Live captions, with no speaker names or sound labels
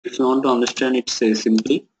you want to understand it, say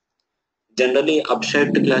simply, generally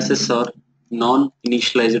abstract classes are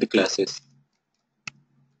non-initialized classes.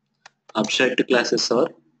 Abstract classes are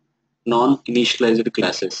non-initialized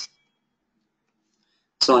classes.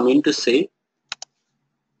 So I mean to say,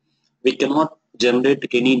 we cannot generate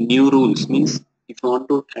any new rules. Means if you want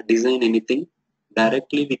to design anything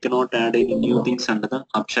directly, we cannot add any new things under the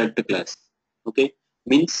abstract class. Okay,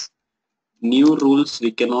 means new rules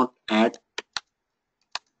we cannot add.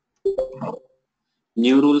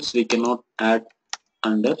 New rules we cannot add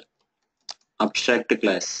under abstract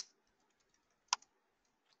class,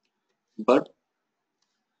 but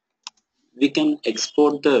we can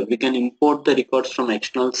import the records from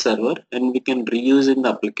external server and we can reuse in the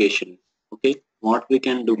application. Okay, what we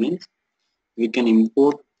can do means we can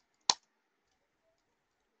import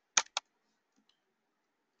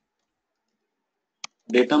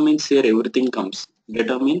data. Means here everything comes.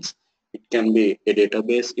 Data means it can be a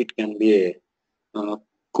database, it can be a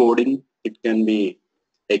coding, it can be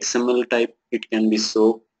XML type, it can be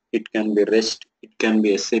SOAP, it can be REST, it can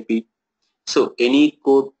be SAP. So any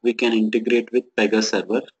code we can integrate with Pega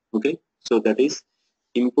server. Okay, so that is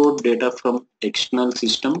import data from external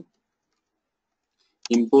system,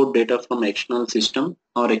 import data from external system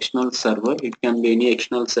or external server. It can be any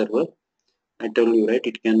external server. I told you, right?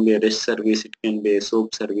 It can be a REST service, it can be a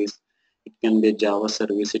SOAP service, it can be a Java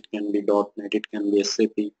service, it can be .NET, it can be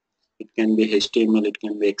SAP, it can be HTML, it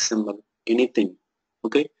can be XML, anything.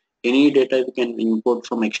 Okay, any data we can import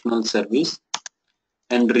from external service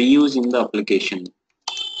and reuse in the application.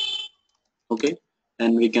 Okay,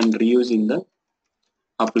 and we can reuse in the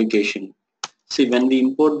application. See, when we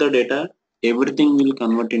import the data, everything will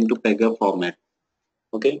convert into Pega format.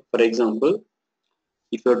 Okay, for example,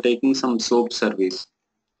 if you are taking some SOAP service,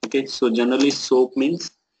 okay, so generally SOAP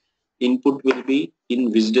means input will be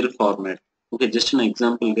in WSDL format. Okay, just an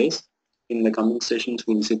example, guys. In the coming sessions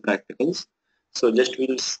we'll see practicals. So just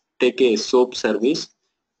we'll take a SOAP service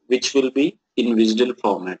which will be in WSDL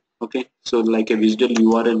format. Okay, so like a WSDL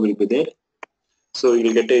URL will be there. So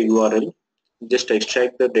you'll get a URL, just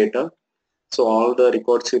extract the data. So all the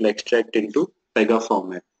records will extract into Pega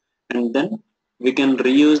format, and then we can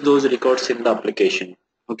reuse those records in the application.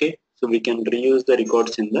 Okay, so we can reuse the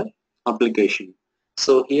records in the application.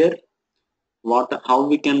 So here, how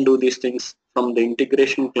we can do these things from the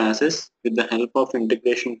integration classes. With the help of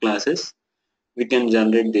integration classes, we can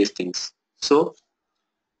generate these things. So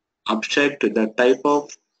abstract, the type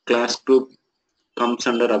of class group comes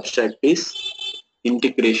under abstract is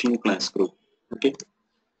integration class group. Okay,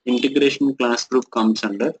 integration class group comes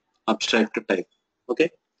under abstract type. Okay,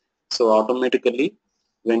 so automatically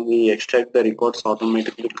when we extract the records,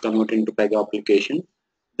 automatically convert into Pega application,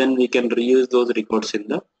 then we can reuse those records in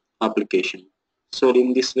the application. So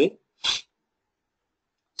in this way,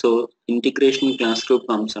 so integration class group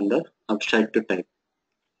comes under abstract type.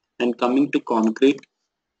 And coming to concrete,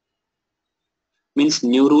 means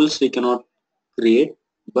new rules we cannot create,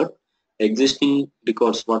 but existing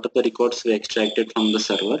records, what are the records we extracted from the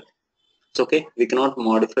server, it's okay, we cannot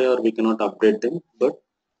modify or we cannot update them, but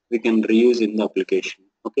we can reuse in the application.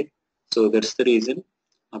 Okay, so that's the reason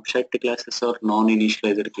abstract classes are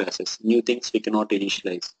non-initialized classes. New things we cannot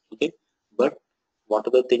initialize. Okay, but what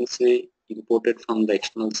are the things we imported from the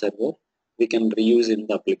external server, we can reuse in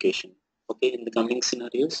the application. Okay, in the coming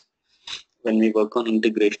scenarios when we work on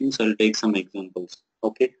integrations, I'll take some examples.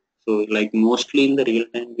 Okay, so like mostly in the real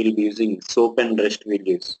time we'll be using SOAP and REST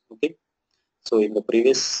videos. Okay, so in the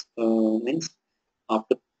previous means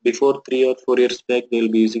after before 3 or 4 years back they'll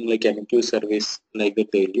be using like MQ service like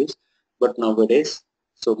that they'll use, but nowadays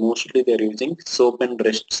so mostly they're using SOAP and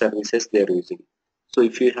REST services they're using. So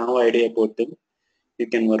if you have idea about them, you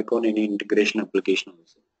can work on any integration application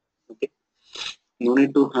also. Okay, no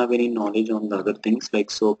need to have any knowledge on the other things like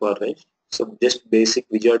SOAP or REST. So just basic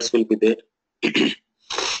widgets will be there.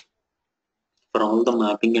 For all the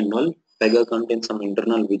mapping and all, Pega contains some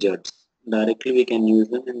internal widgets. Directly we can use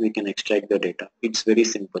them and we can extract the data. It's very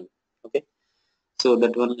simple. Okay, so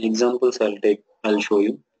that one examples I'll show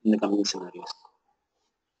you in the coming scenarios.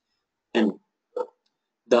 And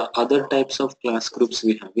the other types of class groups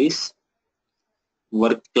we have is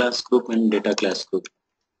work class group and data class group.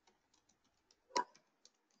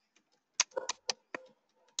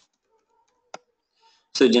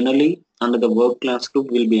 So generally under the work class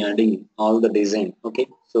group we'll be adding all the design. Okay,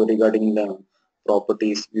 so regarding the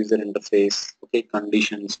properties, user interface, okay,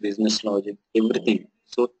 conditions, business logic, everything.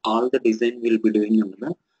 So all the design we'll be doing under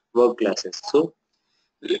the work classes. So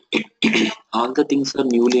all the things are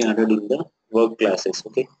newly added in the work classes.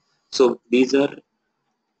 Okay, so these are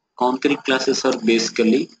concrete classes are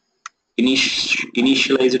basically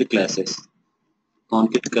initialized classes.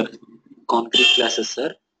 Concrete classes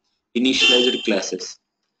are initialized classes.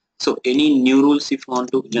 So any new rules if you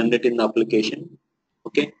want to generate in the application,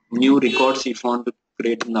 okay, new records if you want to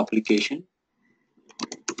create in the application,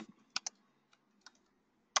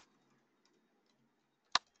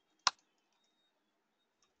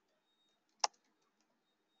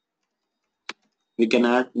 we can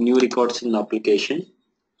add new records in the application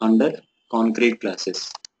under concrete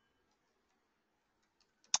classes.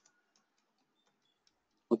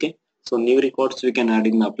 Okay, so new records we can add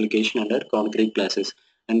in the application under concrete classes,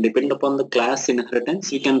 and depend upon the class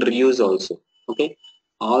inheritance we can reuse also. Okay,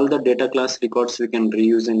 all the data class records we can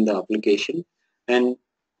reuse in the application, and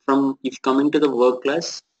from if coming to the work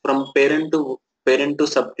class, from parent to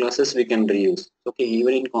subclasses we can reuse. Okay,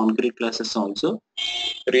 even in concrete classes also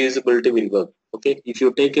reusability will work. Okay, if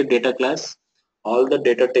you take a data class, all the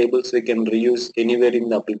data tables we can reuse anywhere in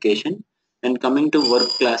the application. And coming to work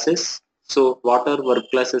classes, so what are work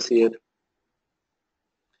classes here?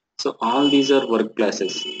 So all these are work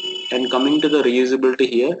classes. And coming to the reusability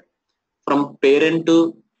here, from parent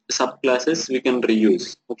to subclasses we can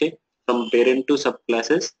reuse. Okay, from parent to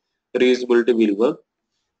subclasses reusability will work,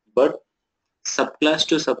 but subclass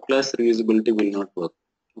to subclass reusability will not work.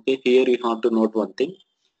 Okay, here you have to note one thing.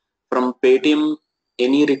 From Paytm,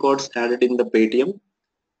 any records added in the Paytm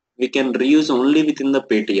we can reuse only within the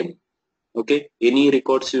Paytm. Okay, any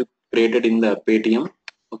records you created in the Paytm,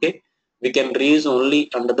 okay, we can reuse only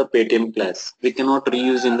under the Paytm class. We cannot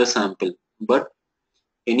reuse in the sample, but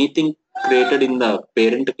anything created in the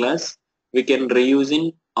parent class we can reuse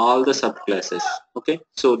in all the subclasses. Okay,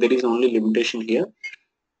 so there is only limitation here.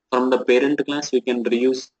 From the parent class we can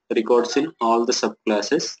reuse records in all the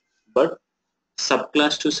subclasses, but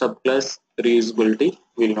subclass to subclass reusability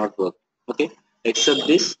will not work. Okay, except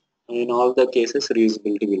this, in all the cases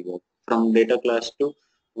reusability will work. From data class to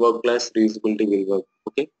work class reusability will work.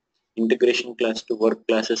 Okay, integration class to work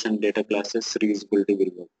classes and data classes reusability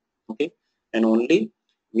will work. Okay, and only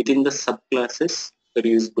within the subclasses the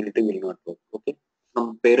reusability will not work. Okay,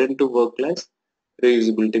 from parent to work class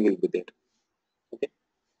reusability will be there. Okay,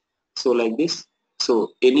 so like this.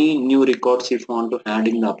 So any new records if you want to add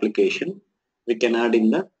in the application, we can add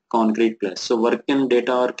in the concrete class. So work and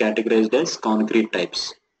data are categorized as concrete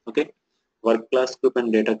types. Okay, work class group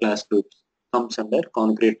and data class groups comes under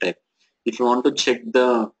concrete type. If you want to check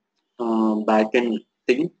the backend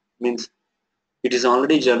thing, means it is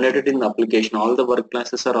already generated in the application. All the work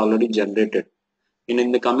classes are already generated. And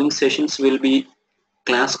in the coming sessions will be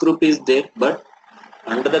class group is there, but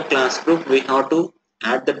under the class group we have to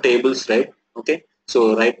add the tables, right? Okay,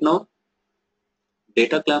 so right now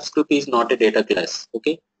data class group is not a data class.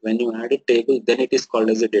 Okay, when you add a table then it is called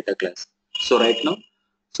as a data class. So right now,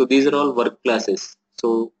 so these are all work classes.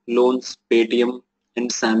 So loans, Paytm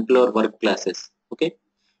and sample are work classes. Okay,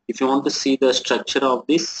 if you want to see the structure of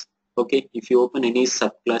this, okay, if you open any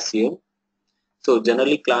subclass here, so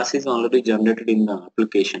generally class is already generated in the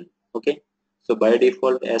application. Okay, so by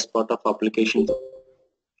default as part of application,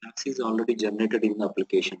 class is already generated in the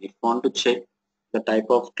application. If you want to check the type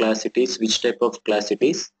of class it is, which type of class it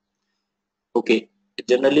is, okay,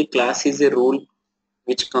 generally class is a rule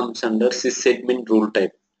which comes under sysadmin rule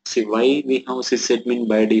type. See why we have sysadmin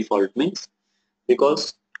by default means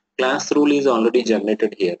because class rule is already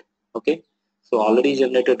generated here. Okay, so already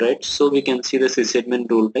generated, right? So we can see the sysadmin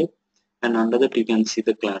rule type, and under that you can see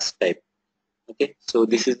the class type. Okay, so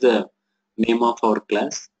this is the name of our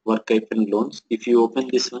class, work-loans. If you open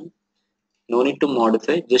this one, no need to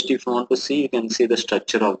modify, just if you want to see, you can see the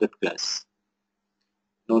structure of that class.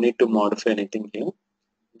 No need to modify anything here,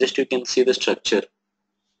 just you can see the structure.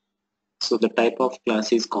 So the type of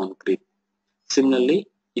class is concrete. Similarly,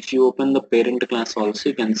 if you open the parent class also,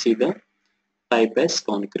 you can see the type as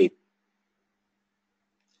concrete.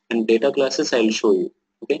 And data classes I'll show you.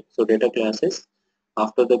 Okay, so data classes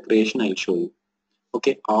after the creation I'll show you.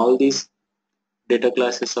 Okay, all these data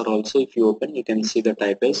classes are also, if you open, you can see the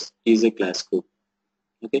type as is a class group.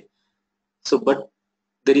 Okay, so but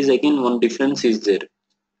there is again one difference is there.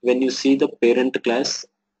 When you see the parent class,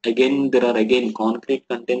 again there are again concrete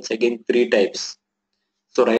contains again three types.